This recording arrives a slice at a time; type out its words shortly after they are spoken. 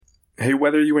Hey,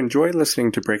 whether you enjoy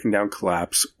listening to Breaking Down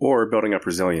Collapse or Building Up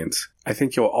Resilience, I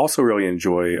think you'll also really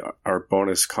enjoy our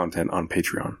bonus content on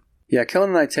Patreon. Yeah, Kellen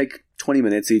and I take 20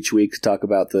 minutes each week to talk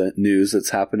about the news that's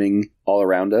happening all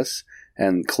around us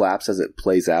and Collapse as it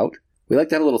plays out. We like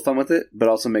to have a little fun with it, but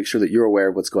also make sure that you're aware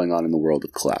of what's going on in the world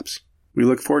of Collapse. We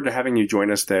look forward to having you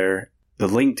join us there. The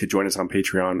link to join us on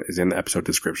Patreon is in the episode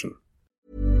description.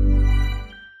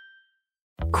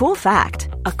 Cool fact,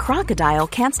 a crocodile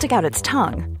can't stick out its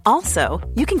tongue. Also,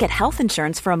 you can get health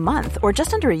insurance for a month or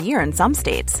just under a year in some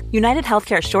states. United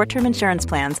Healthcare short-term insurance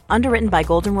plans, underwritten by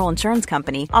Golden Rule Insurance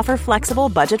Company, offer flexible,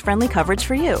 budget-friendly coverage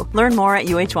for you. Learn more at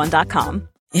uh1.com.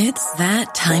 It's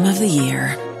that time of the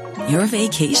year. Your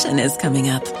vacation is coming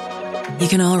up. You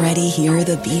can already hear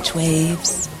the beach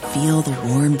waves, feel the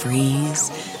warm breeze,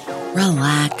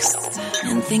 relax,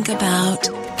 and think about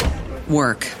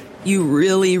work. You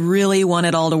really, really want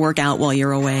it all to work out while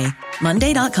you're away.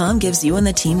 Monday.com gives you and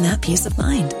the team that peace of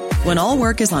mind. When all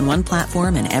work is on one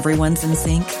platform and everyone's in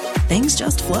sync, things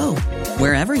just flow.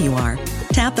 Wherever you are,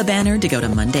 tap the banner to go to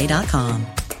Monday.com.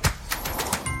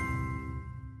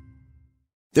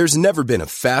 There's never been a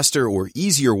faster or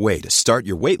easier way to start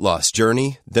your weight loss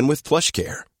journey than with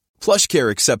PlushCare. PlushCare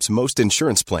accepts most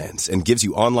insurance plans and gives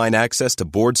you online access to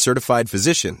board-certified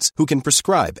physicians who can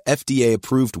prescribe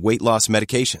FDA-approved weight loss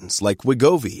medications like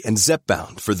Wegovy and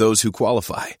Zepbound for those who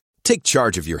qualify. Take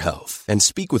charge of your health and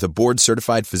speak with a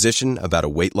board-certified physician about a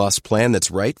weight loss plan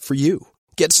that's right for you.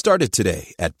 Get started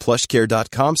today at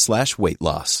plushcare.com/weight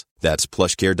loss. That's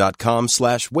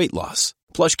plushcare.com/weight loss.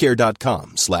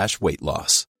 plushcare.com/weight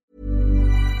loss.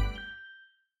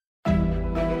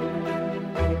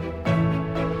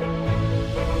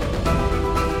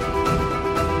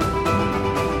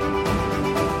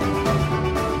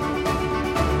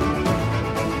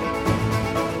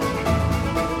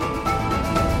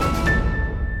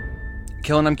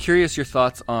 Kellen, I'm curious your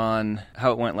thoughts on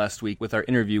how it went last week with our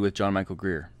interview with John Michael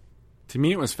Greer. To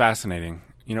me, it was fascinating.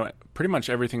 You know, pretty much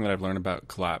everything that I've learned about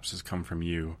Collapse has come from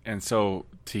you. And so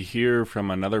to hear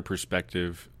from another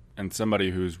perspective and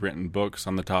somebody who's written books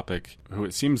on the topic, who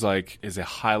it seems like is a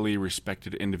highly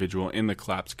respected individual in the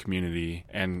Collapse community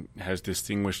and has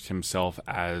distinguished himself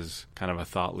as kind of a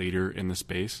thought leader in the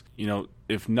space, you know,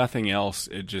 if nothing else,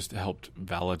 it just helped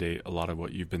validate a lot of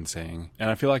what you've been saying. And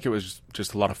I feel like it was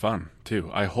just a lot of fun,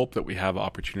 too. I hope that we have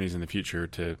opportunities in the future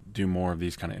to do more of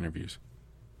these kind of interviews.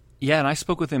 Yeah, and I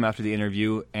spoke with him after the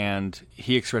interview, and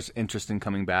he expressed interest in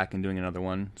coming back and doing another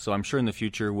one. So I'm sure in the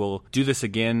future we'll do this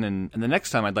again, and the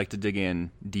next time I'd like to dig in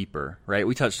deeper, right?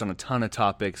 We touched on a ton of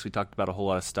topics. We talked about a whole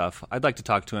lot of stuff. I'd like to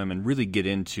talk to him and really get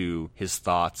into his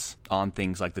thoughts on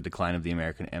things like the decline of the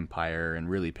American empire and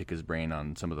really pick his brain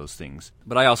on some of those things.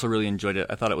 But I also really enjoyed it.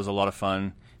 I thought it was a lot of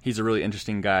fun. He's a really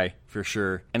interesting guy, for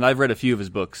sure. And I've read a few of his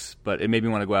books, but it made me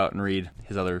want to go out and read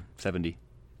his other 70.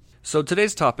 So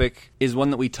today's topic is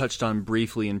one that we touched on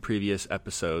briefly in previous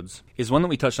episodes, is one that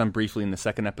we touched on briefly in the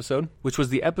second episode, which was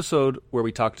the episode where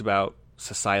we talked about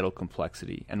societal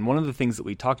complexity. And one of the things that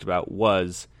we talked about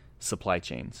was supply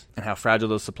chains and how fragile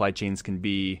those supply chains can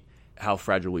be, how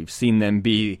fragile we've seen them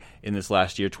be in this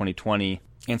last year, 2020.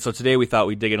 And so today we thought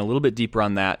we'd dig in a little bit deeper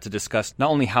on that to discuss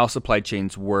not only how supply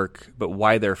chains work, but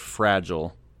why they're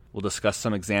fragile. We'll discuss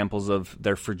some examples of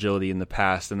their fragility in the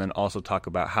past and then also talk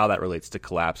about how that relates to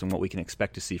Collapse and what we can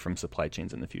expect to see from supply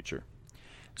chains in the future.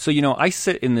 So, you know, I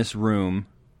sit in this room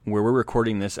where we're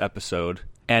recording this episode,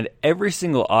 and every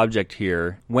single object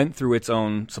here went through its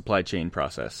own supply chain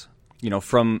process. You know,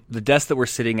 from the desk that we're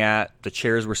sitting at, the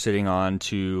chairs we're sitting on,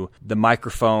 to the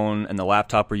microphone and the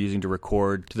laptop we're using to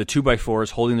record, to the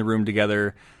 2x4s holding the room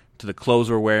together, to the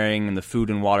clothes we're wearing and the food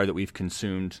and water that we've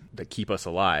consumed that keep us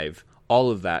alive. All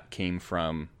of that came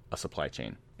from a supply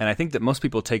chain. And I think that most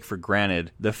people take for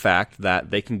granted the fact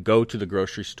that they can go to the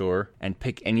grocery store and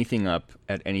pick anything up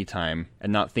at any time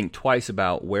and not think twice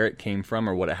about where it came from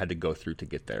or what it had to go through to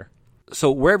get there.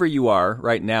 So wherever you are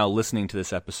right now listening to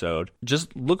this episode,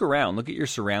 just look around, look at your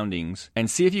surroundings, and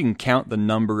see if you can count the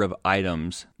number of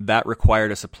items that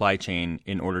required a supply chain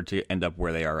in order to end up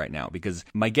where they are right now. Because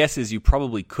my guess is you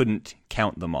probably couldn't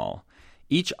count them all.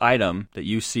 Each item that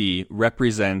you see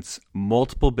represents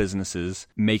multiple businesses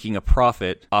making a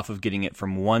profit off of getting it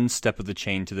from one step of the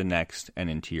chain to the next and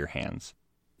into your hands.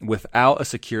 Without a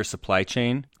secure supply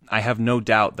chain, I have no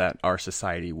doubt that our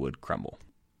society would crumble.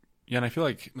 Yeah, and I feel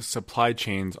like supply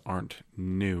chains aren't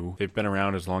new. They've been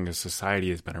around as long as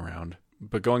society has been around.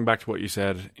 But going back to what you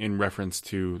said in reference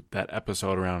to that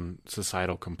episode around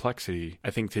societal complexity,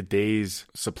 I think today's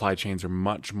supply chains are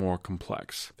much more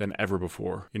complex than ever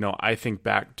before. You know, I think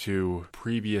back to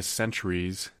previous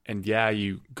centuries, and yeah,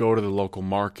 you go to the local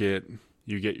market,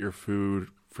 you get your food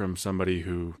from somebody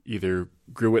who either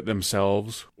grew it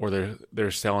themselves or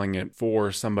they're selling it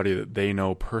for somebody that they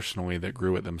know personally that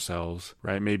grew it themselves,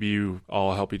 right? Maybe you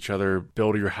all help each other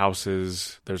build your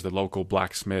houses. There's the local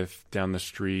blacksmith down the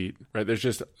street, right? There's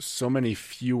just so many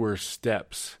fewer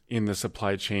steps in the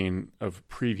supply chain of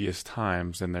previous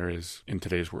times than there is in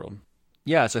today's world.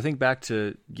 Yeah, so I think back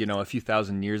to, a few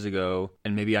thousand years ago,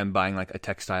 and maybe I'm buying like a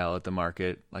textile at the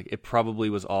market. Like it probably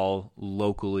was all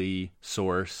locally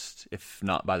sourced, if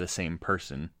not by the same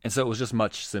person. And so it was just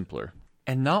much simpler.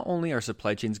 And not only are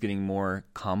supply chains getting more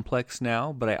complex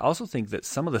now, but I also think that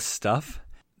some of the stuff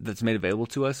that's made available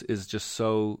to us is just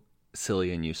so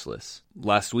silly and useless.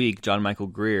 Last week, John Michael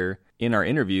Greer, in our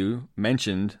interview,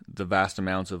 mentioned the vast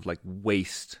amounts of like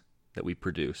waste that we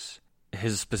produce.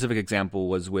 His specific example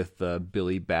was with the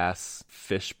Billy Bass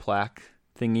fish plaque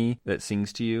thingy that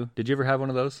sings to you. Did you ever have one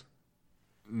of those?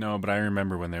 No, but I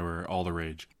remember when they were all the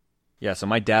rage. Yeah, so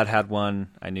my dad had one.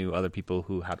 I knew other people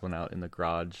who had one out in the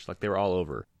garage. Like, they were all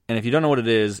over. And if you don't know what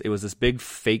it was this big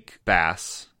fake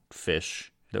bass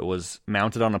fish that was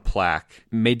mounted on a plaque,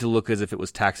 made to look as if it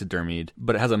was taxidermied,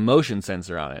 but it has a motion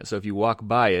sensor on it. So if you walk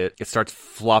by it, it starts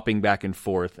flopping back and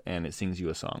forth, and it sings you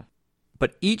a song.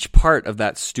 But each part of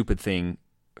that stupid thing,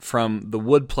 from the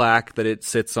wood plaque that it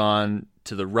sits on,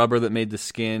 to the rubber that made the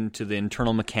skin, to the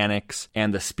internal mechanics,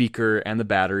 and the speaker, and the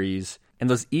batteries, and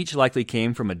those each likely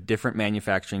came from a different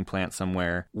manufacturing plant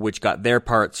somewhere, which got their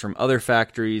parts from other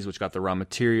factories, which got the raw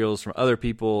materials from other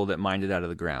people that mined it out of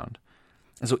the ground.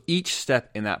 And so each step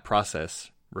in that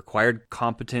process required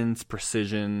competence,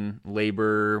 precision,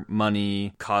 labor,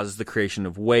 money, caused the creation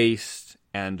of waste,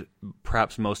 and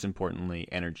perhaps most importantly,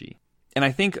 energy. And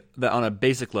I think that on a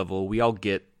basic level, we all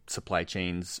get supply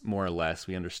chains more or less.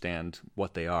 We understand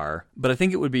what they are. But I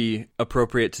think it would be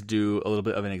appropriate to do a little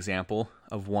bit of an example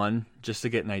of one, just to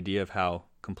get an idea of how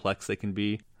complex they can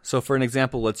be. So for an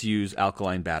example, let's use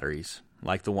alkaline batteries,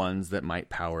 like the ones that might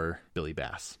power Billy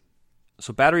Bass.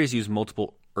 So batteries use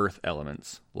multiple earth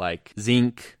elements, like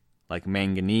zinc, like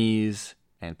manganese,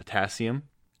 and potassium.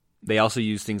 They also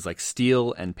use things like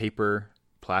steel and paper,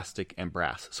 plastic, and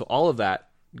brass. So all of that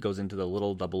goes into the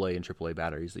little AA and AAA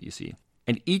batteries that you see.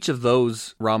 And each of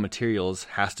those raw materials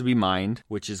has to be mined,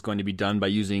 which is going to be done by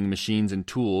using machines and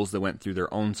tools that went through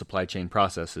their own supply chain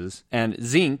processes. And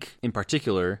zinc, in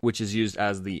particular, which is used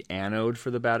as the anode for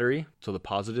the battery, so the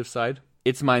positive side,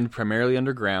 it's mined primarily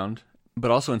underground,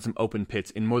 but also in some open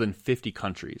pits in more than 50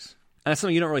 countries. And that's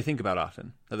something you don't really think about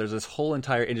often, that there's this whole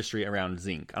entire industry around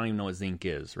zinc. I don't even know what zinc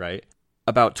is, right?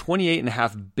 About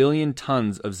 28.5 billion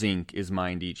tons of zinc is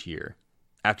mined each year.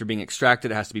 After being extracted,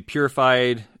 it has to be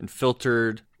purified and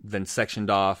filtered, then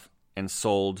sectioned off and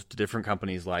sold to different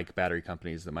companies like battery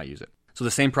companies that might use it. So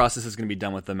the same process is going to be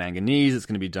done with the manganese, it's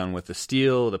going to be done with the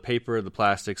steel, the paper, the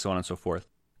plastic, so on and so forth.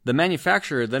 The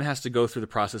manufacturer then has to go through the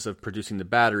process of producing the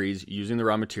batteries using the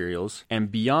raw materials,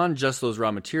 and beyond just those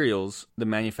raw materials, the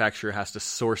manufacturer has to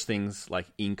source things like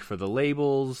ink for the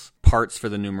labels, parts for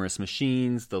the numerous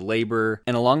machines, the labor,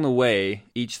 and along the way,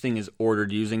 each thing is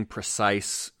ordered using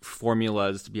precise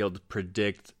formulas to be able to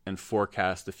predict and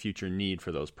forecast the future need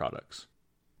for those products.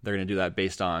 They're going to do that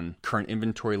based on current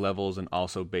inventory levels and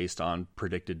also based on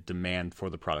predicted demand for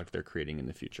the product they're creating in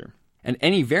the future. And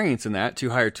any variance in that, too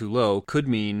high or too low, could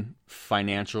mean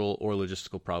financial or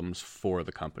logistical problems for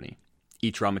the company.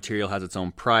 Each raw material has its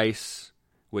own price,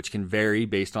 which can vary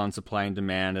based on supply and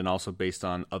demand and also based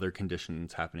on other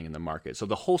conditions happening in the market. So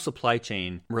the whole supply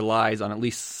chain relies on at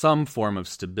least some form of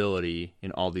stability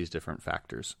in all these different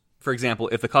factors. For example,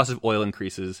 if the cost of oil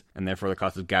increases and therefore the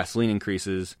cost of gasoline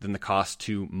increases, then the cost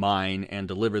to mine and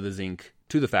deliver the zinc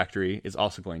to the factory is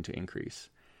also going to increase.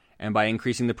 And by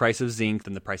increasing the price of zinc,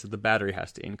 then the price of the battery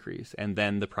has to increase. And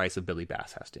then the price of Billy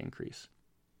Bass has to increase.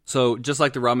 So just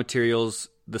like the raw materials,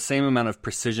 the same amount of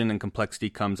precision and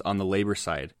complexity comes on the labor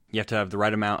side. You have to have the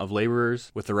right amount of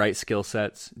laborers with the right skill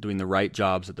sets, doing the right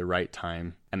jobs at the right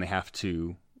time. And they have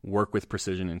to work with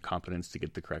precision and competence to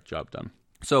get the correct job done.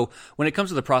 So when it comes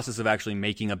to the process of actually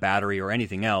making a battery or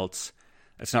anything else,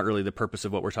 that's not really the purpose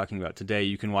of what we're talking about today.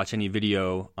 You can watch any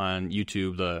video on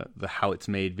YouTube, the how it's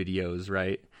made videos,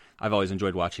 right? I've always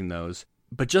enjoyed watching those.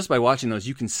 But just by watching those,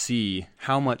 you can see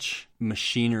how much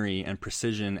machinery and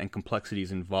precision and complexity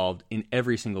is involved in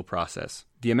every single process.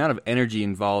 The amount of energy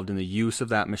involved in the use of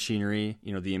that machinery,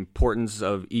 the importance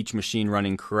of each machine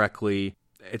running correctly,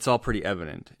 it's all pretty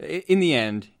evident. In the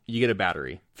end, you get a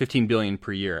battery. 15 billion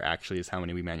per year actually is how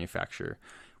many we manufacture,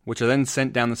 which are then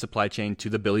sent down the supply chain to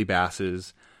the Billy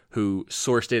Basses, who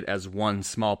sourced it as one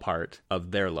small part of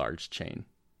their large chain.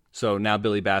 So now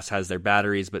Billy Bass has their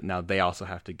batteries, but now they also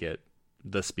have to get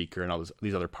the speaker and all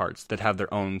these other parts that have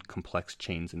their own complex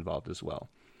chains involved as well.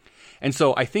 And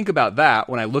so I think about that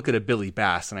when I look at a Billy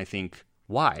Bass and I think,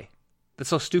 why? That's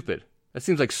so stupid. That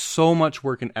seems like so much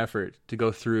work and effort to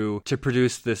go through to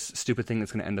produce this stupid thing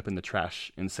that's going to end up in the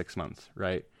trash in 6 months,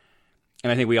 right?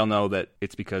 And I think we all know that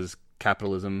it's because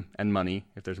capitalism and money,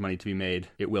 if there's money to be made,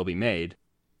 it will be made.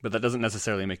 But that doesn't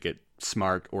necessarily make it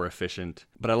smart or efficient.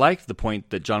 But I like the point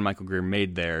that John Michael Greer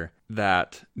made there,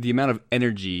 that the amount of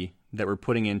energy that we're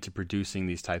putting into producing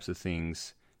these types of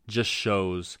things just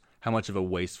shows how much of a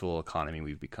wasteful economy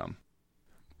we've become.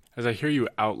 As I hear you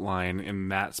outline in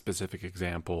that specific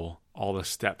example all the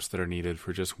steps that are needed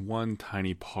for just one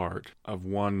tiny part of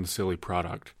one silly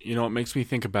product, it makes me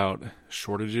think about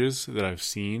shortages that I've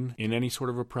seen in any sort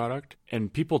of a product.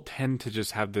 And people tend to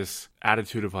just have this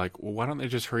attitude of like, well, why don't they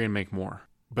just hurry and make more?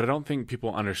 But I don't think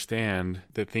people understand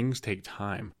that things take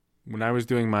time. When I was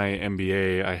doing my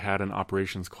MBA, I had an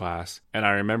operations class, and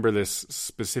I remember this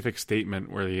specific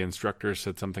statement where the instructor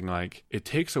said something like, it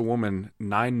takes a woman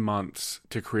 9 months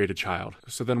to create a child.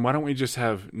 So then why don't we just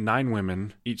have 9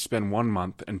 women, each spend 1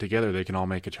 month, and together they can all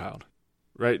make a child?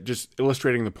 Right? Just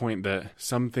illustrating the point that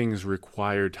some things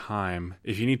require time.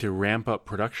 If you need to ramp up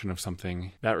production of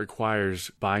something, that requires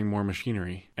buying more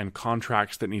machinery and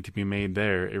contracts that need to be made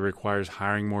there. It requires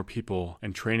hiring more people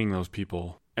and training those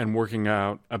people, and working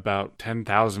out about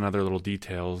 10,000 other little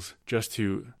details just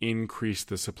to increase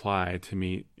the supply to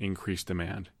meet increased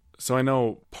demand. So I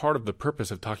know part of the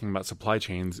purpose of talking about supply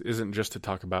chains isn't just to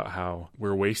talk about how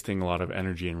we're wasting a lot of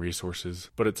energy and resources,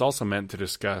 but it's also meant to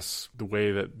discuss the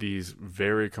way that these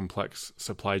very complex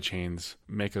supply chains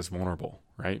make us vulnerable,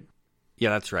 right? Yeah,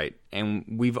 that's right. And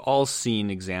we've all seen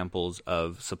examples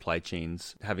of supply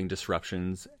chains having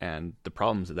disruptions and the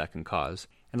problems that can cause.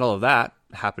 And all of that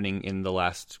happening in the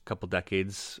last couple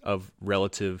decades of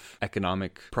relative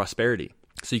economic prosperity.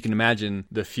 So you can imagine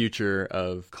the future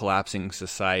of collapsing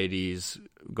societies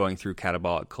going through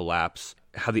catabolic collapse,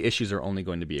 how the issues are only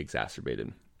going to be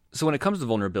exacerbated. So when it comes to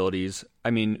vulnerabilities,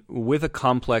 with a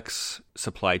complex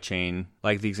supply chain,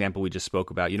 like the example we just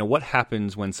spoke about, what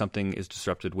happens when something is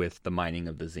disrupted with the mining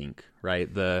of the zinc,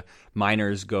 right? The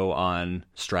miners go on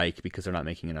strike because they're not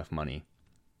making enough money.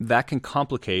 That can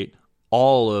complicate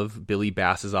all of Billy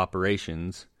Bass's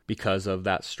operations because of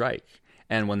that strike.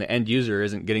 And when the end user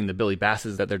isn't getting the Billy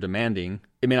Basses that they're demanding,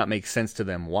 it may not make sense to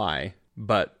them why.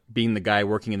 But being the guy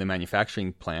working in the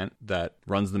manufacturing plant that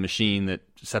runs the machine that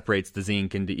separates the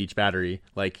zinc into each battery,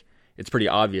 it's pretty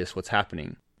obvious what's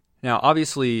happening. Now,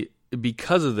 obviously,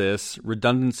 because of this,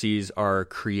 redundancies are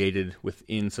created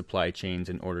within supply chains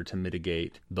in order to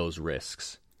mitigate those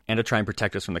risks and to try and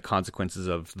protect us from the consequences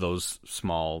of those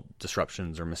small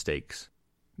disruptions or mistakes.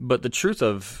 But the truth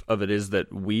of it is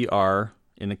that we are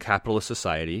in a capitalist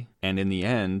society, and in the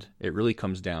end, it really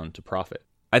comes down to profit.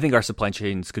 I think our supply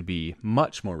chains could be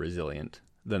much more resilient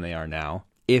than they are now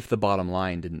if the bottom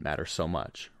line didn't matter so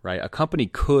much, right? A company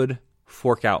could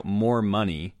fork out more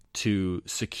money to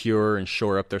secure and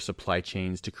shore up their supply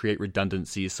chains, to create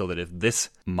redundancies so that if this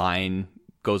mine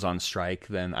goes on strike,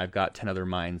 then I've got 10 other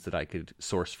mines that I could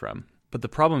source from. But the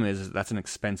problem is that's an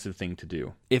expensive thing to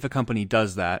do. If a company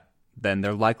does that, then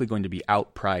they're likely going to be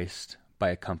outpriced by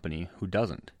a company who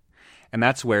doesn't. And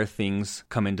that's where things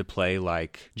come into play,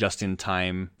 like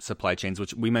just-in-time supply chains,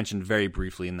 which we mentioned very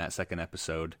briefly in that second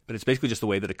episode. But it's basically just the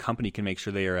way that a company can make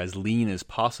sure they are as lean as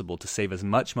possible to save as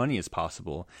much money as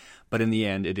possible. But in the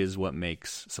end, it is what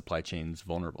makes supply chains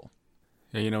vulnerable.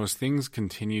 Yeah, as things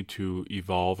continue to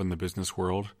evolve in the business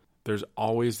world, there's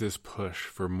always this push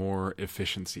for more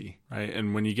efficiency, right?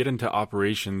 And when you get into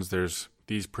operations, there's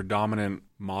these predominant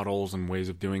models and ways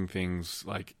of doing things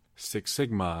like Six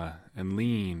Sigma and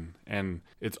Lean, and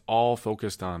it's all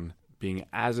focused on being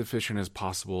as efficient as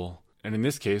possible. And in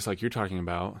this case, like you're talking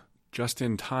about,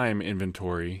 just-in-time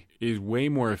inventory is way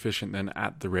more efficient than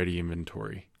at-the-ready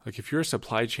inventory. Like if you're a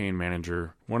supply chain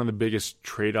manager, one of the biggest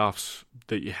trade-offs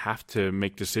that you have to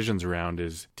make decisions around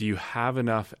is, do you have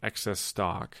enough excess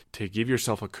stock to give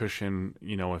yourself a cushion,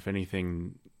 if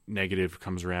anything negative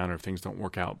comes around or if things don't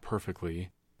work out perfectly?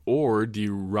 Or do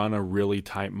you run a really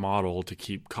tight model to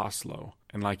keep costs low?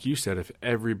 And like you said, if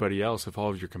all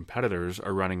of your competitors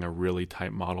are running a really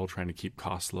tight model trying to keep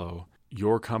costs low,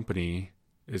 your company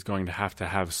is going to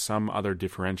have some other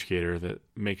differentiator that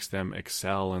makes them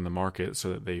excel in the market so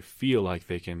that they feel like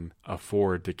they can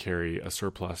afford to carry a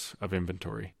surplus of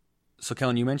inventory. So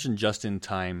Kellen, you mentioned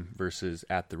just-in-time versus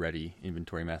at-the-ready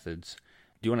inventory methods.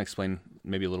 Do you want to explain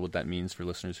maybe a little what that means for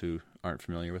listeners who aren't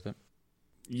familiar with it?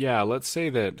 Yeah, let's say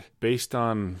that based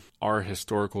on our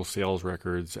historical sales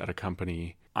records at a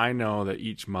company, I know that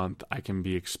each month I can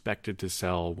be expected to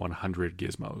sell 100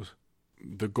 gizmos.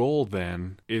 The goal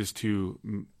then is to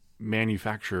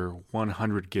manufacture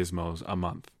 100 gizmos a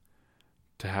month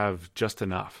to have just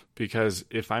enough. Because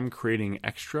if I'm creating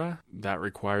extra, that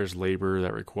requires labor,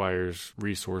 that requires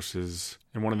resources.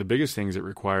 And one of the biggest things it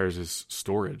requires is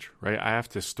storage, right? I have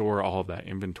to store all of that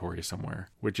inventory somewhere,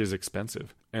 which is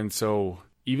expensive. And so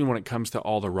even when it comes to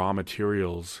all the raw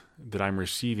materials that I'm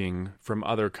receiving from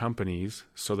other companies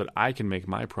so that I can make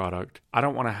my product, I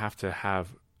don't want to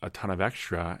have a ton of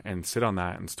extra and sit on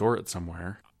that and store it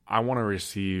somewhere. I want to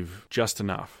receive just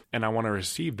enough, and I want to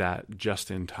receive that just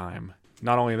in time.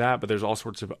 Not only that, but there's all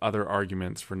sorts of other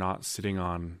arguments for not sitting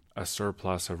on a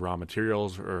surplus of raw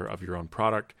materials or of your own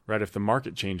product, right? If the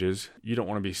market changes, you don't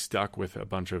want to be stuck with a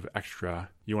bunch of extra.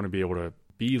 You want to be able to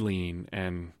be lean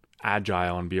and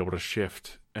agile and be able to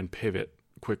shift and pivot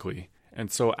quickly.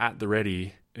 And so at the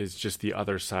ready is just the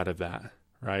other side of that,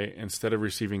 right? Instead of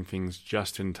receiving things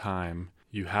just in time,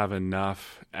 you have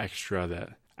enough extra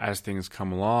that as things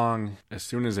come along, as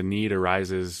soon as a need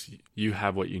arises, you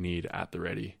have what you need at the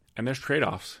ready. And there's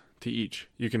trade-offs to each.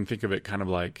 You can think of it kind of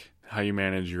like how you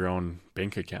manage your own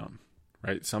bank account,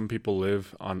 right? Some people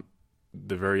live on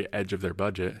the very edge of their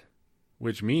budget,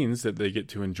 which means that they get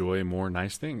to enjoy more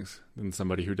nice things than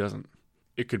somebody who doesn't.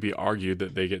 It could be argued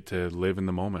that they get to live in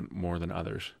the moment more than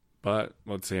others. But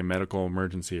let's say a medical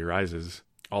emergency arises,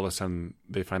 all of a sudden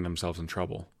they find themselves in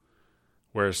trouble.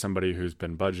 Whereas somebody who's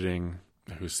been budgeting,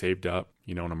 who's saved up,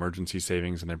 an emergency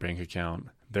savings in their bank account,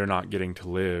 they're not getting to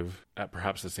live at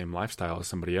perhaps the same lifestyle as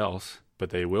somebody else, but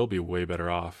they will be way better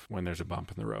off when there's a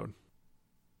bump in the road.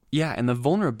 Yeah, and the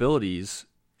vulnerabilities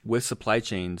with supply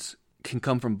chains can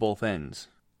come from both ends.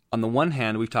 On the one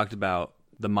hand, we've talked about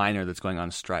the miner that's going on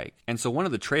strike. And so one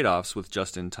of the trade-offs with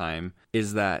just-in-time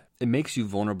is that it makes you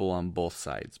vulnerable on both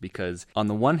sides. Because on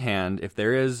the one hand, if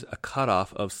there is a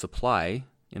cutoff of supply,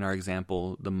 in our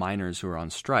example, the miners who are on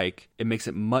strike, it makes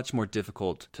it much more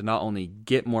difficult to not only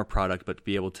get more product, but to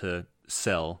be able to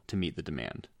sell to meet the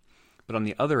demand. But on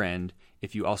the other end,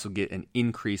 if you also get an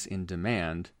increase in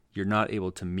demand, you're not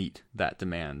able to meet that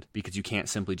demand because you can't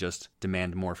simply just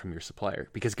demand more from your supplier.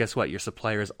 Because guess what? Your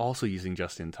supplier is also using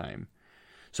just-in-time.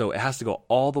 So it has to go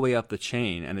all the way up the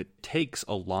chain, and it takes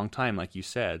a long time, like you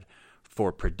said,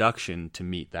 for production to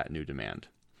meet that new demand.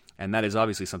 And that is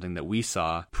obviously something that we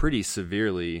saw pretty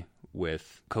severely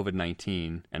with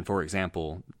COVID-19 and, for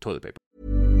example, toilet paper.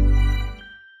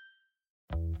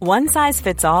 One size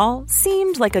fits all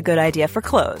seemed like a good idea for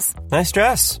clothes. Nice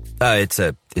dress. It's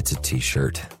a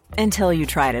t-shirt. Until you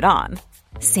tried it on.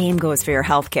 Same goes for your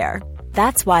healthcare.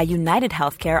 That's why United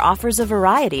Healthcare offers a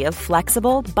variety of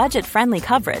flexible, budget-friendly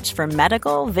coverage for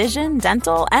medical, vision,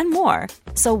 dental, and more.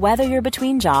 So whether you're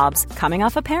between jobs, coming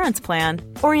off a parent's plan,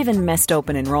 or even missed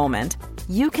open enrollment,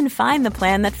 you can find the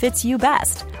plan that fits you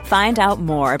best. Find out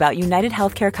more about United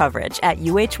Healthcare coverage at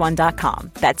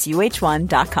UH1.com. That's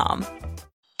UH1.com.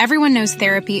 Everyone knows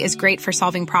therapy is great for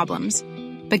solving problems.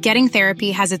 But getting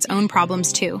therapy has its own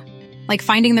problems too. Like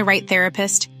finding the right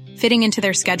therapist, fitting into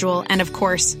their schedule, and of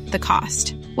course, the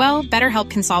cost. Well,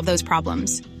 BetterHelp can solve those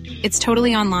problems. It's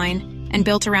totally online and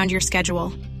built around your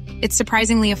schedule. It's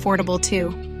surprisingly affordable too.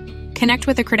 Connect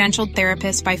with a credentialed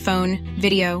therapist by phone,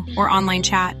 video, or online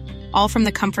chat, all from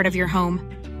the comfort of your home.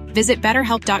 Visit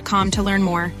BetterHelp.com to learn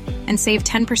more and save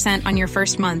 10% on your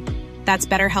first month. That's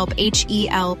BetterHelp,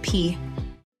 H-E-L-P.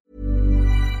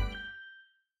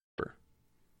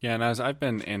 Yeah, and as I've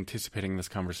been anticipating this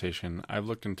conversation, I've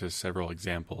looked into several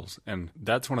examples, and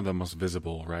that's one of the most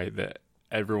visible, right, that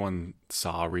everyone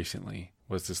saw recently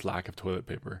was this lack of toilet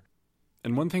paper.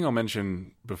 And one thing I'll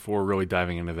mention before really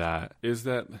diving into that is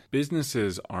that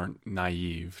businesses aren't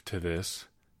naive to this.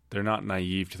 They're not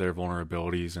naive to their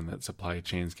vulnerabilities and that supply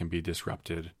chains can be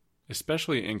disrupted.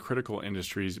 Especially in critical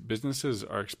industries, businesses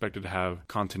are expected to have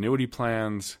continuity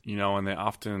plans, and they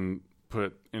often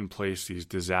put in place these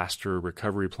disaster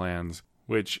recovery plans,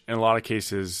 which in a lot of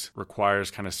cases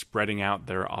requires kind of spreading out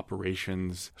their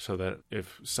operations so that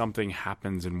if something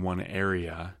happens in one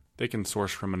area, they can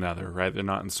source from another, right? They're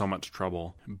not in so much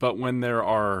trouble. But when there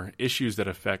are issues that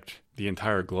affect the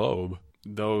entire globe,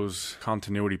 those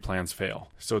continuity plans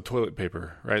fail. So toilet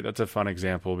paper, right? That's a fun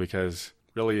example because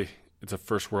really it's a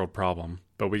first world problem,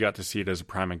 but we got to see it as a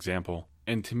prime example.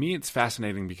 And to me, it's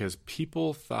fascinating because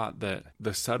people thought that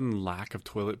the sudden lack of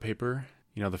toilet paper,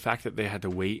 the fact that they had to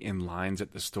wait in lines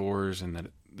at the stores and that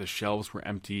the shelves were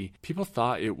empty, people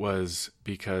thought it was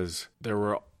because there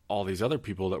were all these other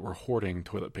people that were hoarding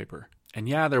toilet paper. And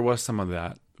yeah, there was some of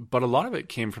that, but a lot of it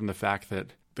came from the fact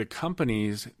that the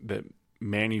companies that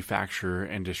manufacture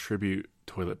and distribute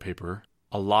toilet paper,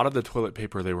 a lot of the toilet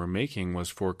paper they were making was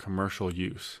for commercial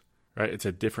use, right? It's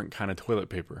a different kind of toilet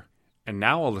paper. And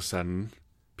now all of a sudden,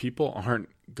 people aren't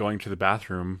going to the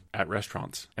bathroom at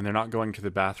restaurants, and they're not going to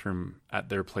the bathroom at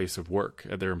their place of work,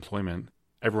 at their employment.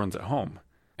 Everyone's at home.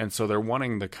 And so they're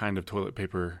wanting the kind of toilet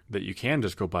paper that you can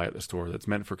just go buy at the store that's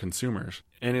meant for consumers.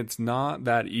 And it's not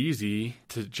that easy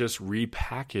to just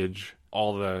repackage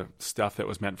all the stuff that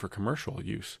was meant for commercial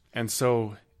use. And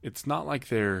so it's not like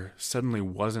there suddenly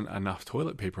wasn't enough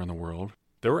toilet paper in the world.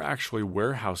 There were actually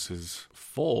warehouses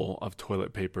full of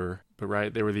toilet paper, but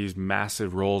right, there were these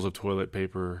massive rolls of toilet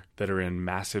paper that are in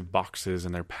massive boxes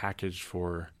and they're packaged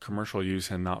for commercial use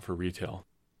and not for retail.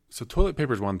 So toilet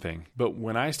paper is one thing, but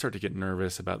when I start to get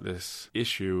nervous about this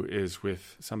issue is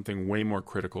with something way more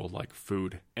critical like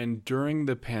food. And during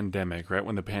the pandemic, right,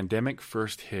 when the pandemic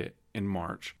first hit in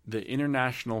March, the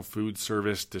International Food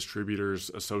Service Distributors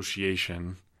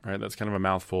Association, right, that's kind of a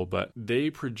mouthful, but they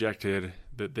projected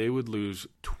that they would lose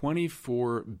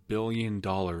 $24 billion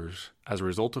as a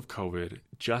result of COVID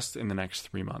just in the next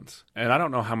 3 months. And I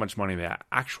don't know how much money they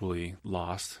actually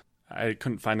lost. I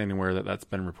couldn't find anywhere that that's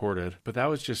been reported, but that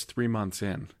was just 3 months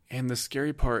in. And the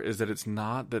scary part is that it's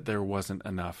not that there wasn't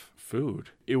enough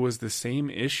food. It was the same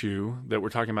issue that we're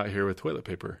talking about here with toilet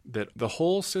paper, that the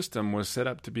whole system was set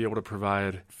up to be able to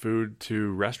provide food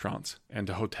to restaurants and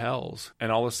to hotels.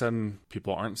 And all of a sudden,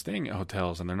 people aren't staying at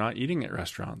hotels and they're not eating at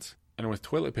restaurants. And with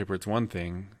toilet paper, it's one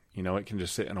thing, it can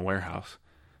just sit in a warehouse.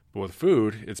 But with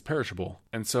food, it's perishable.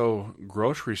 And so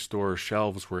grocery store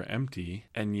shelves were empty,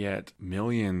 and yet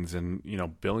millions and,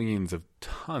 billions of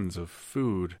tons of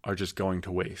food are just going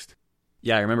to waste.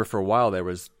 Yeah, I remember for a while there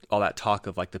was all that talk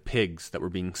of like the pigs that were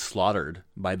being slaughtered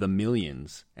by the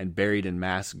millions and buried in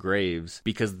mass graves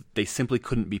because they simply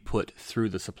couldn't be put through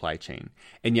the supply chain.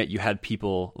 And yet you had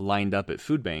people lined up at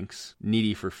food banks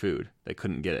needy for food that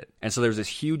couldn't get it. And so there's this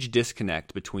huge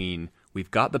disconnect between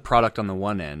we've got the product on the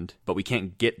one end, but we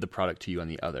can't get the product to you on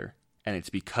the other. And it's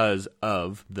because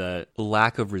of the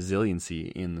lack of resiliency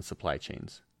in the supply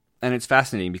chains. And it's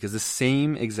fascinating because the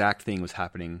same exact thing was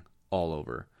happening all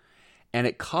over. And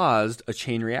it caused a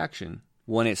chain reaction.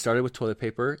 When it started with toilet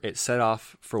paper, it set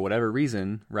off, for whatever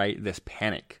reason, right, this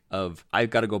panic of, I've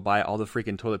got to go buy all the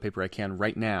freaking toilet paper I can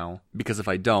right now, because if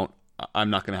I don't, I'm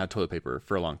not going to have toilet paper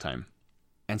for a long time.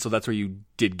 And so that's where you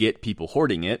did get people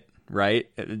hoarding it, right?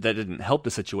 That didn't help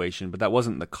the situation, but that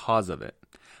wasn't the cause of it.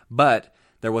 But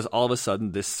there was all of a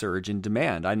sudden this surge in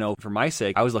demand. I know for my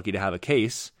sake, I was lucky to have a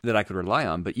case that I could rely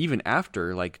on, but even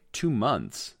after like 2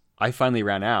 months, I finally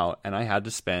ran out and I had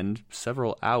to spend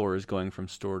several hours going from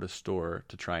store to store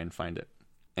to try and find it.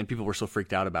 And people were so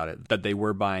freaked out about it that they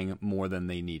were buying more than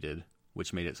they needed,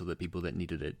 which made it so that people that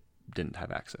needed it didn't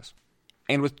have access.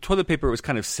 And with toilet paper, it was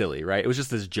kind of silly, right? It was just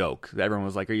this joke that everyone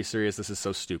was like, are you serious? This is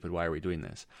so stupid. Why are we doing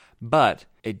this? But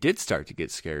it did start to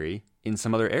get scary in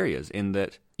some other areas in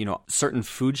that, certain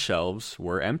food shelves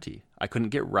were empty. I couldn't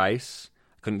get rice.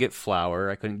 Couldn't get flour,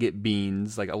 I couldn't get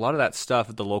beans, like a lot of that stuff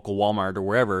at the local Walmart or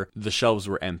wherever, the shelves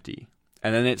were empty.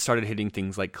 And then it started hitting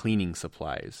things like cleaning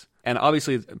supplies. And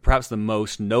obviously, perhaps the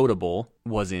most notable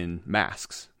was in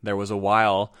masks. There was a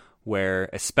while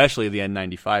where, especially the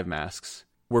N95 masks,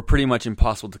 were pretty much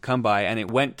impossible to come by, and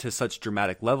it went to such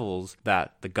dramatic levels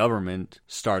that the government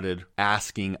started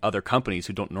asking other companies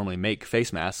who don't normally make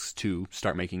face masks to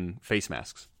start making face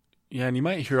masks. Yeah, and you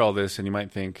might hear all this and you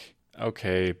might think,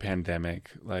 okay, pandemic,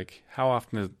 like how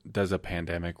often does a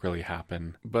pandemic really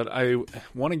happen? But I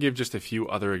want to give just a few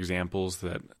other examples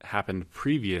that happened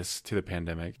previous to the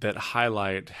pandemic that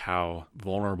highlight how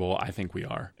vulnerable I think we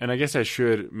are. And I guess I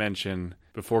should mention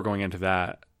before going into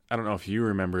that, I don't know if you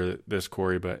remember this,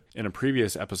 Corey, but in a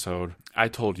previous episode, I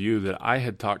told you that I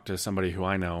had talked to somebody who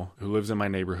I know who lives in my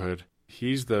neighborhood.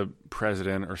 He's the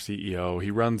president or CEO.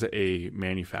 He runs a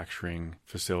manufacturing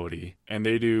facility, and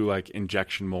they do like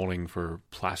injection molding for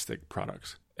plastic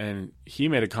products. And he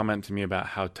made a comment to me about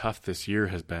how tough this year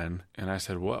has been. And I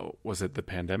said, well, was it the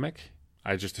pandemic?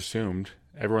 I just assumed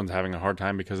everyone's having a hard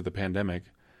time because of the pandemic.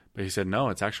 But he said, no,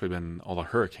 it's actually been all the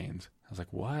hurricanes. I was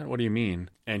like, what? What do you mean?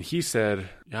 And he said,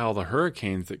 yeah, all the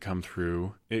hurricanes that come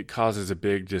through, it causes a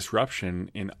big disruption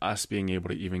in us being able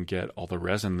to even get all the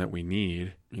resin that we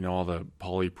need, all the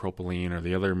polypropylene or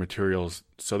the other materials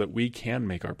so that we can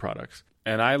make our products.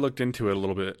 And I looked into it a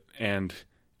little bit, and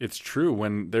it's true.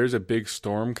 When there's a big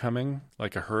storm coming,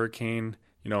 like a hurricane,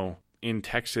 in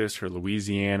Texas or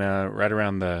Louisiana, right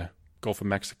around the Gulf of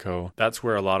Mexico, that's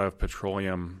where a lot of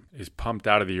petroleum is pumped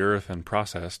out of the earth and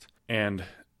processed. And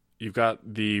you've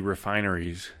got the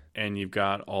refineries, and you've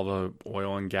got all the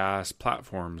oil and gas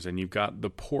platforms, and you've got the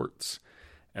ports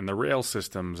and the rail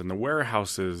systems and the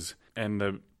warehouses and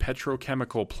the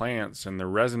petrochemical plants and the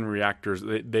resin reactors.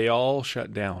 They all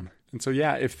shut down. And so,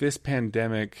 yeah, if this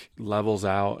pandemic levels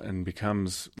out and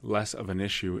becomes less of an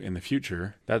issue in the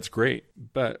future, that's great.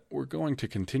 But we're going to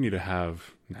continue to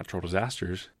have natural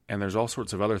disasters, and there's all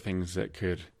sorts of other things that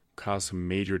could cause some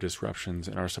major disruptions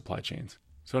in our supply chains.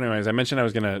 So anyways, I mentioned I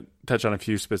was going to touch on a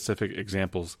few specific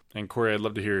examples. And Corey, I'd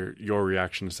love to hear your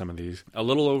reaction to some of these. A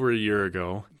little over a year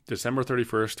ago, December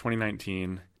 31st,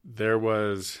 2019, there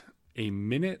was a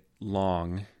minute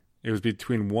long, it was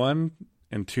between 1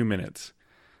 and 2 minutes,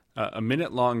 a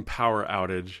minute-long power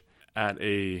outage at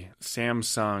a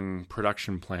Samsung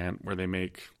production plant where they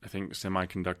make, I think,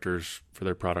 semiconductors for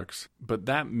their products. But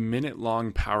that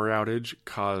minute-long power outage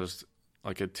caused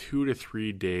like a 2 to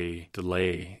 3 day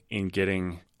delay in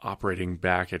getting operating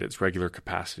back at its regular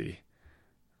capacity,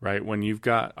 right? When you've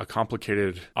got a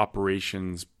complicated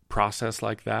operations process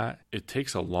like that, it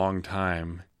takes a long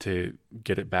time to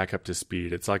get it back up to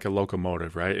speed. It's like a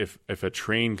locomotive, right? If a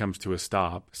train comes to a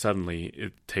stop, suddenly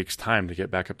it takes time to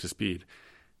get back up to speed.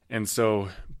 And so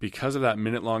because of that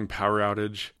minute-long power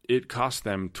outage, it cost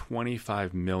them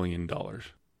 $25 million.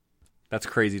 That's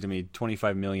crazy to me,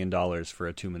 $25 million for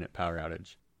a 2-minute power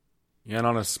outage. Yeah, and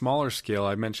on a smaller scale,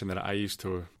 I mentioned that I used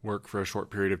to work for a short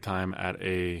period of time at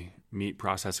a meat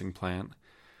processing plant.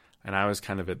 And I was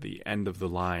kind of at the end of the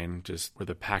line, just where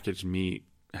the packaged meat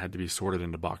had to be sorted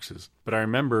into boxes. But I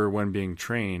remember when being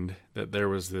trained that there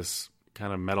was this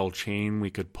kind of metal chain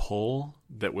we could pull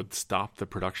that would stop the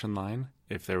production line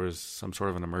if there was some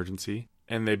sort of an emergency.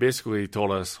 And they basically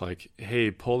told us, like,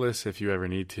 hey, pull this if you ever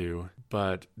need to,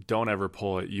 but don't ever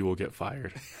pull it, you will get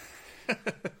fired.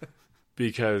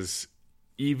 Because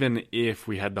even if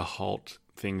we had to halt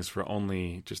things for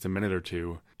only just a minute or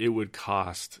two, it would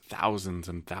cost thousands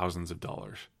and thousands of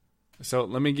dollars. So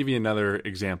let me give you another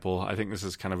example. I think this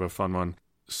is kind of a fun one.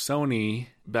 Sony,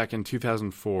 back in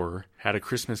 2004, had a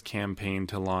Christmas campaign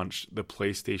to launch the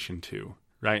PlayStation 2,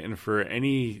 right? And for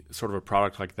any sort of a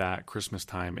product like that, Christmas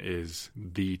time is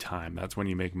the time. That's when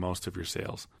you make most of your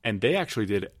sales. And they actually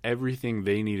did everything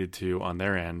they needed to on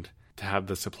their end to have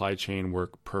the supply chain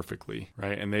work perfectly,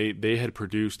 right? And they had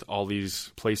produced all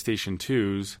these PlayStation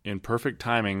 2s in perfect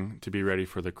timing to be ready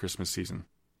for the Christmas season.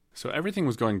 So everything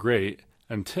was going great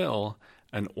until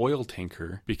an oil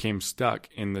tanker became stuck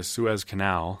in the Suez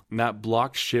Canal, and that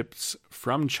blocked ships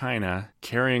from China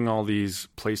carrying all these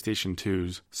PlayStation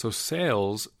 2s. So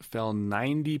sales fell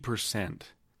 90%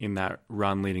 in that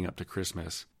run leading up to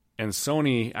Christmas. And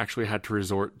Sony actually had to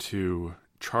resort to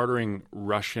chartering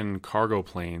Russian cargo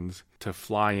planes to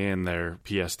fly in their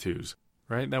PS2s,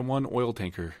 right? That one oil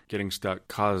tanker getting stuck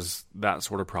caused that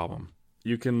sort of problem.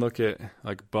 You can look at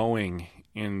like Boeing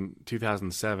in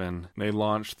 2007. They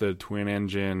launched the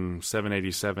twin-engine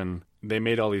 787. They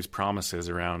made all these promises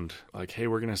around like, hey,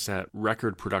 we're going to set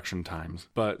record production times.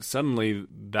 But suddenly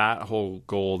that whole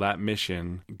goal, that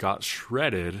mission got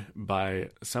shredded by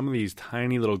some of these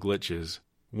tiny little glitches.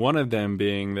 One of them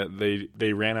being that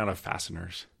they ran out of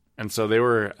fasteners. And so they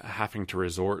were having to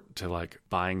resort to like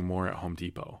buying more at Home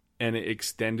Depot. And it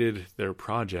extended their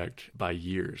project by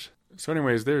years. So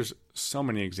anyways, there's so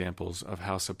many examples of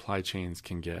how supply chains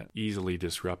can get easily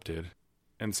disrupted.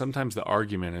 And sometimes the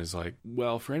argument is like,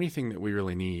 well, for anything that we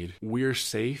really need, we're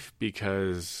safe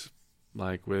because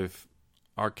like with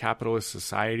our capitalist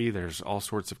society, there's all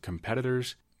sorts of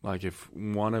competitors. Like if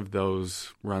one of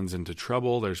those runs into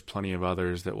trouble, there's plenty of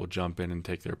others that will jump in and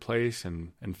take their place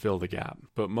and fill the gap.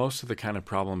 But most of the kind of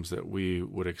problems that we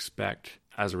would expect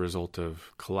as a result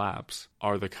of collapse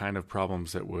are the kind of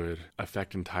problems that would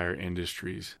affect entire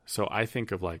industries. So I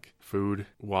think of like food,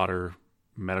 water,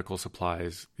 medical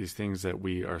supplies, these things that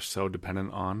we are so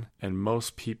dependent on. And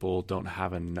most people don't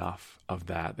have enough of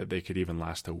that they could even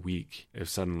last a week if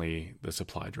suddenly the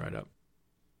supply dried up.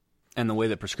 And the way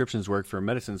that prescriptions work for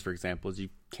medicines, for example, is you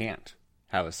can't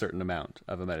have a certain amount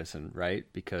of a medicine, right?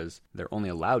 Because they're only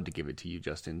allowed to give it to you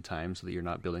just in time so that you're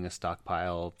not building a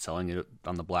stockpile, selling it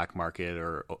on the black market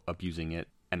or abusing it.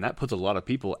 And that puts a lot of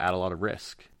people at a lot of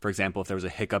risk. For example, if there was a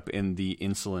hiccup in the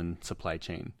insulin supply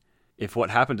chain, if what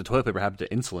happened to toilet paper happened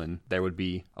to insulin, there would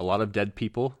be a lot of dead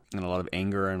people and a lot of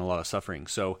anger and a lot of suffering.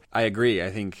 So I agree.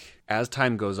 I think as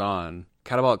time goes on,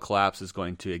 catabolic collapse is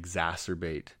going to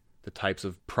exacerbate the types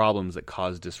of problems that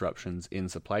cause disruptions in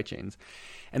supply chains.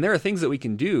 And there are things that we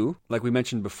can do, like we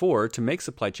mentioned before, to make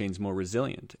supply chains more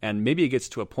resilient. And maybe it gets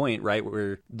to a point, right,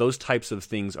 where those types of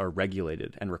things are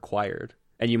regulated and required.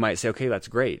 And you might say, okay, that's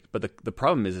great. But the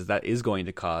problem is that is going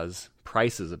to cause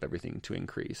prices of everything to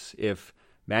increase. If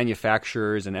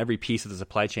manufacturers and every piece of the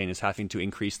supply chain is having to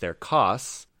increase their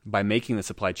costs by making the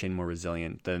supply chain more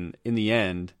resilient, then in the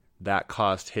end, that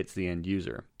cost hits the end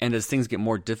user. And as things get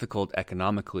more difficult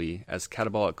economically, as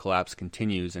catabolic collapse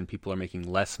continues and people are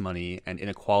making less money and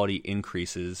inequality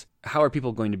increases, how are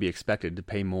people going to be expected to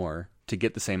pay more to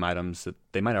get the same items that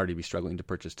they might already be struggling to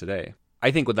purchase today? I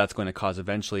think what that's going to cause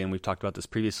eventually, and we've talked about this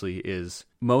previously, is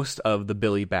most of the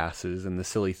Billy Basses and the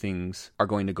silly things are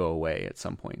going to go away at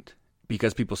some point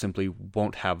because people simply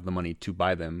won't have the money to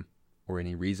buy them or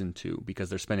any reason to, because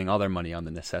they're spending all their money on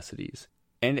the necessities.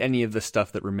 And any of the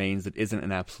stuff that remains that isn't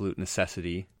an absolute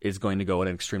necessity is going to go at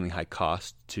an extremely high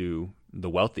cost to the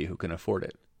wealthy who can afford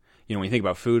it. You know, when you think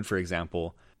about food, for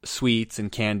example, sweets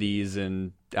and candies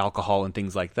and alcohol and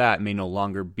things like that may no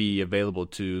longer be available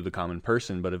to the common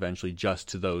person, but eventually just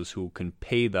to those who can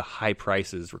pay the high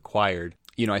prices required.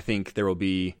 You know, I think there will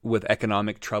be, with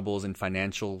economic troubles and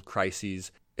financial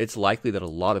crises, it's likely that a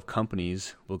lot of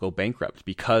companies will go bankrupt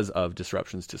because of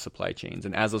disruptions to supply chains.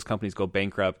 And as those companies go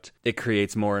bankrupt, it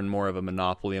creates more and more of a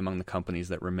monopoly among the companies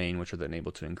that remain, which are then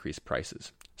able to increase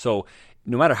prices. So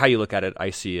no matter how you look at it,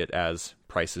 I see it as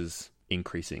prices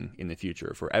increasing in the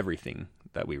future for everything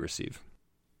that we receive.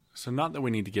 So not that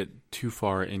we need to get too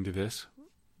far into this,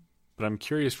 but I'm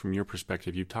curious from your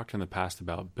perspective. You've talked in the past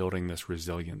about building this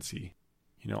resiliency.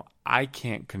 You know, I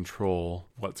can't control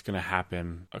what's going to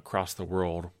happen across the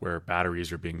world where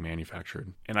batteries are being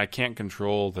manufactured. And I can't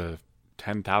control the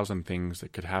 10,000 things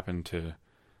that could happen to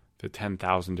the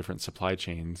 10,000 different supply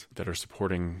chains that are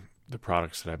supporting the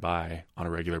products that I buy on a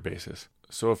regular basis.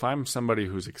 So if I'm somebody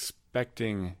who's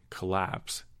expecting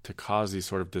collapse to cause these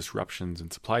sort of disruptions in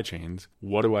supply chains,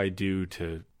 what do I do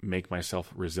to make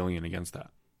myself resilient against that?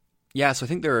 Yeah, so I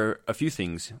think there are a few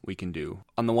things we can do.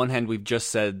 On the one hand, we've just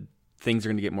said things are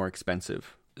going to get more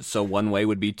expensive. So one way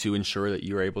would be to ensure that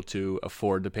you're able to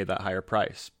afford to pay that higher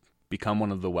price. Become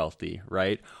one of the wealthy,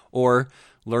 right? Or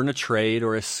learn a trade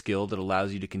or a skill that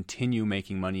allows you to continue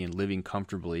making money and living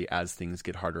comfortably as things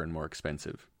get harder and more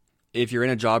expensive. If you're in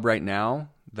a job right now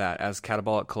that, as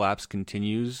catabolic collapse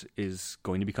continues, is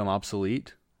going to become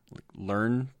obsolete,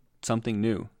 learn something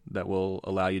new that will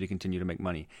allow you to continue to make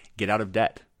money. Get out of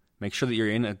debt. Make sure that you're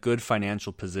in a good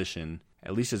financial position,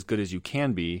 at least as good as you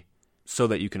can be, so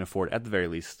that you can afford, at the very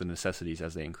least, the necessities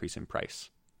as they increase in price.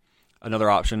 Another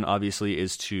option, obviously,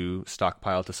 is to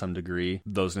stockpile to some degree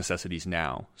those necessities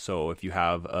now. So if you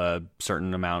have a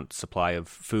certain amount supply of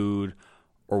food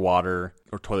or water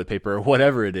or toilet paper or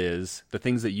whatever it is, the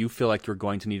things that you feel like you're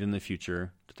going to need in the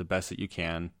future, to the best that you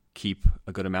can, keep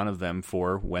a good amount of them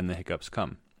for when the hiccups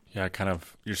come. Yeah, kind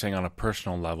of, you're saying on a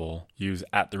personal level, use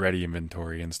at-the-ready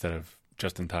inventory instead of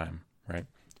just in time, right?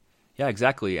 Yeah,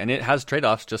 exactly. And it has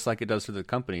trade-offs just like it does for the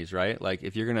companies, right? Like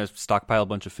if you're going to stockpile a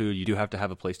bunch of food, you do have to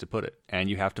have a place to put it, and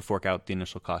you have to fork out the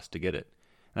initial cost to get it.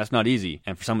 And that's not easy,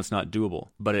 and for some it's not doable,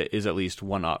 but it is at least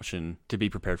one option to be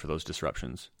prepared for those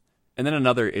disruptions. And then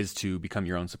another is to become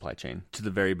your own supply chain to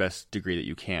the very best degree that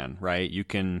you can, right? You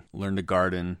can learn to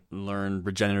garden, learn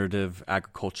regenerative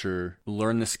agriculture,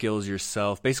 learn the skills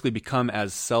yourself, basically become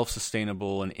as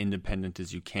self-sustainable and independent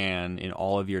as you can in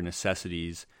all of your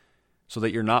necessities so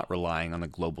that you're not relying on a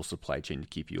global supply chain to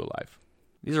keep you alive.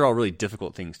 These are all really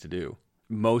difficult things to do.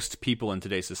 Most people in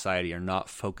today's society are not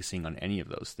focusing on any of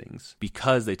those things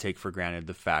because they take for granted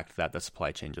the fact that the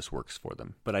supply chain just works for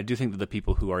them. But I do think that the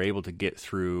people who are able to get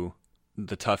through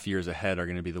the tough years ahead are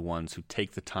going to be the ones who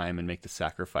take the time and make the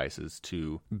sacrifices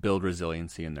to build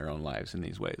resiliency in their own lives in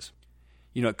these ways.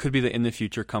 You know, it could be that in the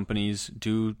future companies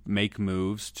do make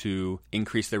moves to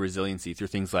increase their resiliency through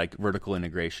things like vertical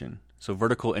integration. So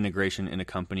vertical integration in a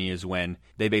company is when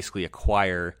they basically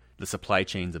acquire the supply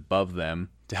chains above them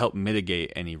to help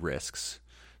mitigate any risks.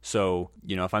 So,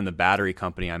 you know, if I'm the battery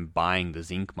company, I'm buying the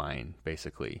zinc mine,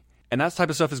 basically. And that type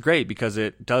of stuff is great because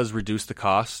it does reduce the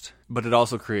cost, but it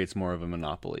also creates more of a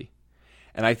monopoly.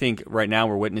 And I think right now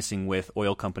we're witnessing with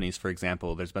oil companies, for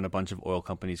example, there's been a bunch of oil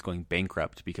companies going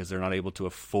bankrupt because they're not able to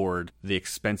afford the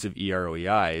expensive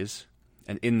EROEIs.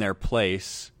 And in their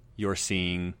place, you're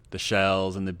seeing the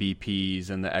Shells and the BPs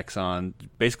and the Exxon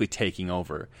basically taking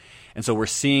over. And so we're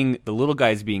seeing the little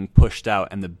guys being pushed out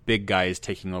and the big guys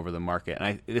taking over the market.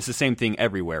 And it's the same thing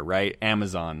everywhere, right?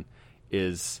 Amazon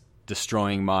is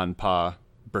destroying ma and pa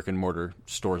brick and mortar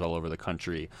stores all over the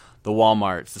country. The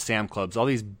Walmarts, the Sam Clubs, all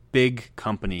these big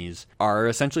companies are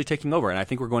essentially taking over. And I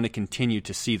think we're going to continue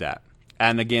to see that.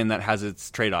 And again, that has its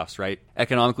trade-offs, right?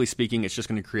 Economically speaking, it's just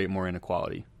going to create more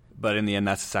inequality. But in the end,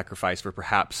 that's a sacrifice for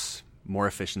perhaps more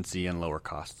efficiency and lower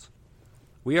costs.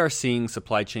 We are seeing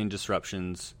supply chain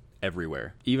disruptions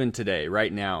everywhere. Even today,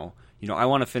 right now, you know, I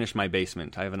want to finish my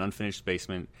basement. I have an unfinished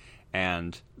basement,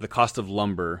 and the cost of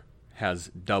lumber has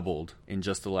doubled in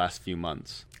just the last few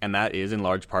months. And that is in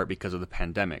large part because of the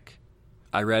pandemic.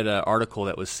 I read an article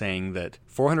that was saying that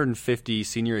 450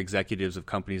 senior executives of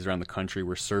companies around the country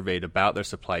were surveyed about their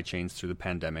supply chains through the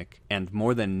pandemic, and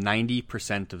more than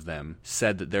 90% of them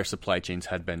said that their supply chains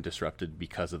had been disrupted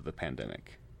because of the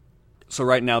pandemic. So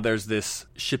right now there's this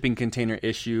shipping container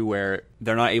issue where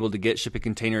they're not able to get shipping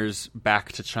containers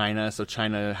back to China. So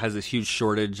China has this huge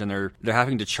shortage, and they're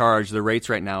having to charge. The rates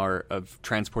right now of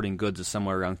transporting goods is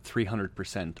somewhere around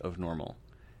 300% of normal.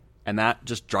 And that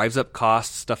just drives up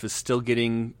costs. Stuff is still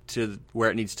getting to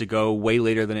where it needs to go way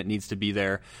later than it needs to be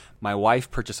there. My wife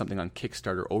purchased something on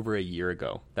Kickstarter over a year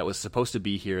ago that was supposed to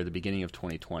be here at the beginning of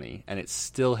 2020, and it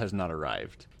still has not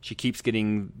arrived. She keeps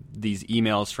getting these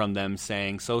emails from them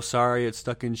saying, so sorry, it's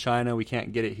stuck in China, we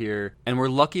can't get it here. And we're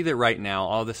lucky that right now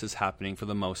all this is happening for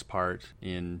the most part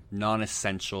in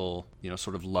non-essential,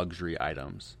 sort of luxury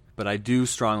items. But I do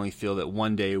strongly feel that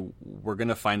one day we're going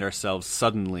to find ourselves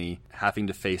suddenly having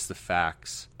to face the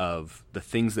facts of the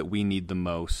things that we need the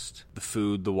most, the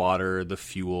food, the water, the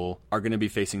fuel, are going to be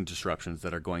facing disruptions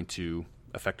that are going to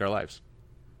affect our lives.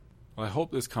 Well, I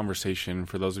hope this conversation,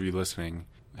 for those of you listening,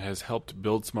 has helped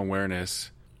build some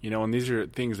awareness. And these are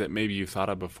things that maybe you've thought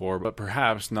of before, but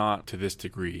perhaps not to this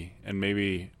degree. And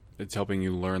maybe it's helping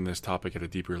you learn this topic at a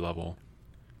deeper level.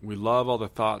 We love all the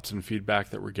thoughts and feedback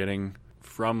that we're getting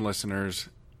from listeners.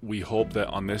 We hope that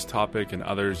on this topic and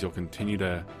others, you'll continue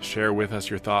to share with us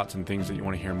your thoughts and things that you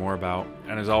want to hear more about.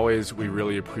 And as always, we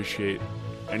really appreciate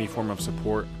any form of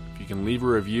support. If you can leave a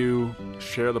review,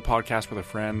 share the podcast with a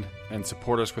friend, and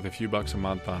support us with a few bucks a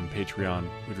month on Patreon,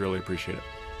 we'd really appreciate it.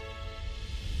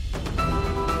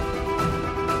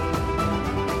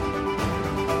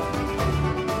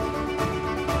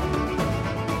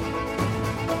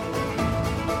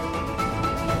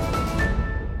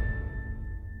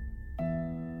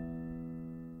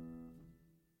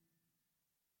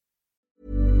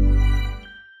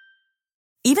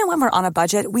 Even when we're on a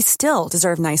budget, we still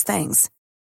deserve nice things.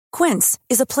 Quince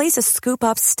is a place to scoop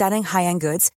up stunning high-end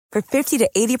goods for 50 to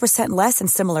 80% less than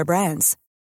similar brands.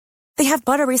 They have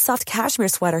buttery soft cashmere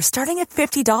sweaters starting at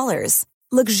 $50,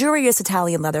 luxurious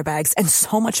Italian leather bags, and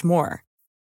so much more.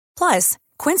 Plus,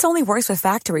 Quince only works with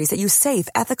factories that use safe,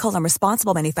 ethical, and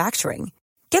responsible manufacturing.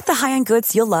 Get the high-end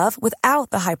goods you'll love without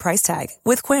the high price tag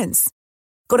with Quince.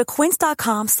 Go to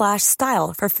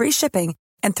quince.com/style for free shipping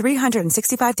and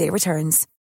 365-day returns.